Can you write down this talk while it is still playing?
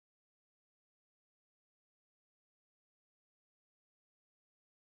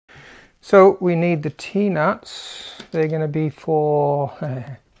So we need the T-nuts. They're going to be for,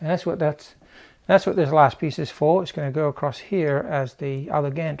 that's what this last piece is for. It's going to go across here as the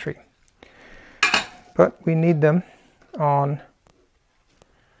other gantry. But we need them on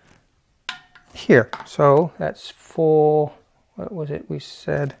here. So that's 4, what was it we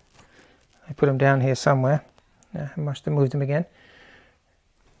said? I put them down here somewhere. I must have moved them again.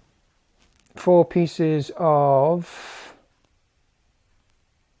 4 pieces of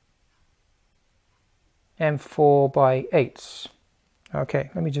M4 by 8s. Okay,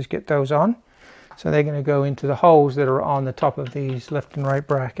 let me just get those on. So they're going to go into the holes that are on the top of these left and right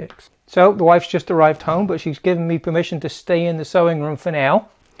brackets. So the wife's just arrived home, but she's given me permission to stay in the sewing room for now.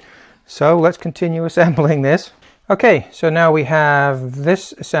 So let's continue assembling this. Okay, so now we have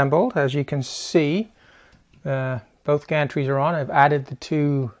this assembled. As you can see, both gantries are on. I've added the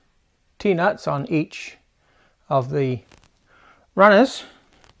 2 T-nuts on each of the runners.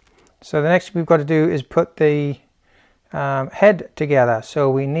 So the next we've got to do is put the head together.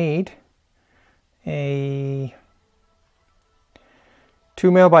 So we need a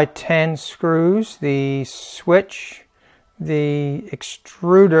 2mm by 10 screws, the switch, the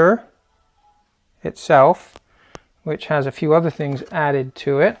extruder itself, which has a few other things added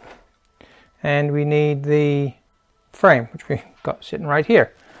to it, and we need the frame, which we've got sitting right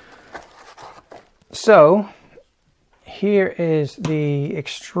here. So here is the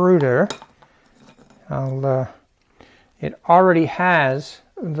extruder. It already has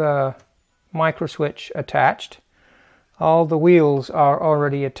the micro switch attached. All the wheels are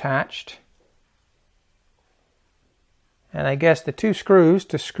already attached. And I guess the 2 screws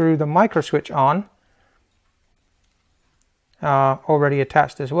to screw the micro switch on are already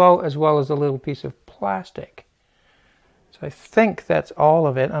attached as well as a little piece of plastic. So I think that's all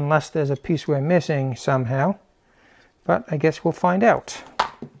of it, unless there's a piece we're missing somehow. But I guess we'll find out.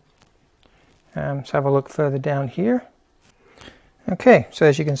 Let's have a look further down here. Okay, so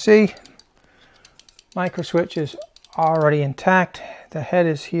as you can see, micro switch is already intact. The head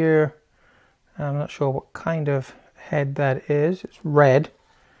is here. I'm not sure what kind of head that is. It's red.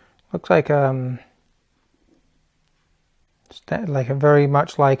 Looks like very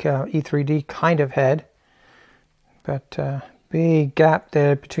much like a E3D kind of head, but big gap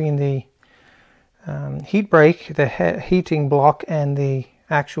there between the heat break, the heating block, and the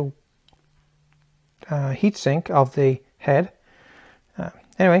actual heat sink of the head.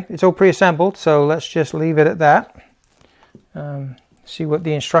 Anyway, it's all pre-assembled, so let's just leave it at that. See what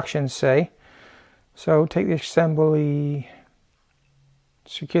the instructions say. So take the assembly,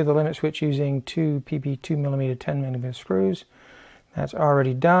 secure the limit switch using 2 PP 2mm 10mm screws. That's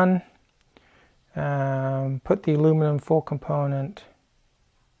already done. Put the aluminum 4 component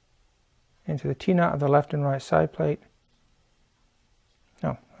into the T-nut of the left and right side plate.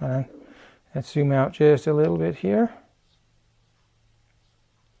 Oh, let's zoom out just a little bit here.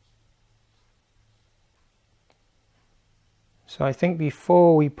 So I think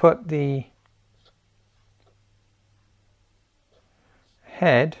before we put the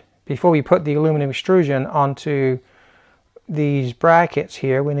head, before we put the aluminum extrusion onto these brackets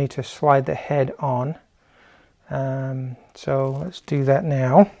here, we need to slide the head on. So let's do that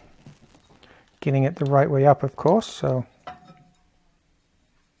now. Getting it the right way up, of course. So I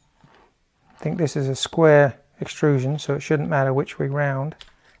think this is a square extrusion, so it shouldn't matter which way round.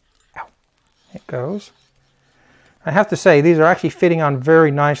 Ow. It goes. I have to say, these are actually fitting on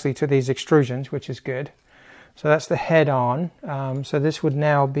very nicely to these extrusions, which is good. So that's the head on. So this would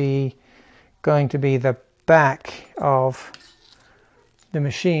now be going to be the back of the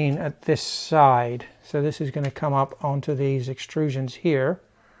machine at this side. So this is going to come up onto these extrusions here.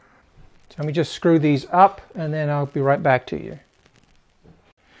 So let me just screw these up and then I'll be right back to you.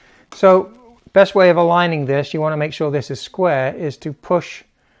 So best way of aligning this, you want to make sure this is square, is to push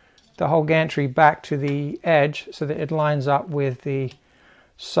the whole gantry back to the edge so that it lines up with the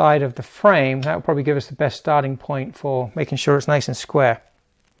side of the frame. That will probably give us the best starting point for making sure it's nice and square.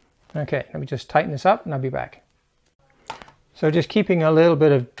 Okay, let me just tighten this up and I'll be back. So just keeping a little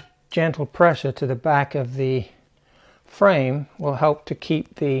bit of gentle pressure to the back of the frame will help to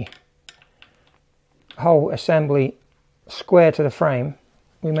keep the whole assembly square to the frame.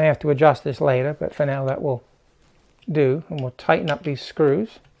 We may have to adjust this later, but for now that will do, and we'll tighten up these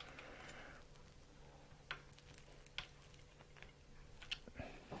screws.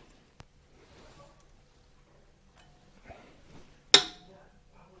 I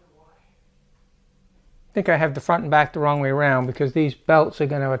think I have the front and back the wrong way around because these belts are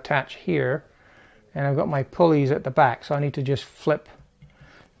going to attach here and I've got my pulleys at the back, so I need to just flip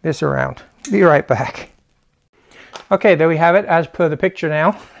this around. Be right back. Okay, there we have it as per the picture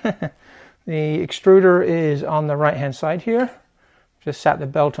now. The extruder is on the right hand side here. Just sat the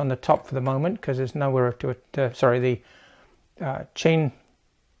belt on the top for the moment because there's nowhere to it. Sorry, the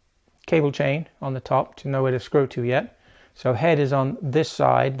cable chain on the top to nowhere to screw to yet. So head is on this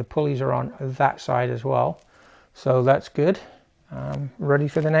side. The pulleys are on that side as well. So that's good. Ready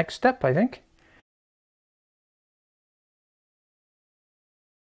for the next step, I think.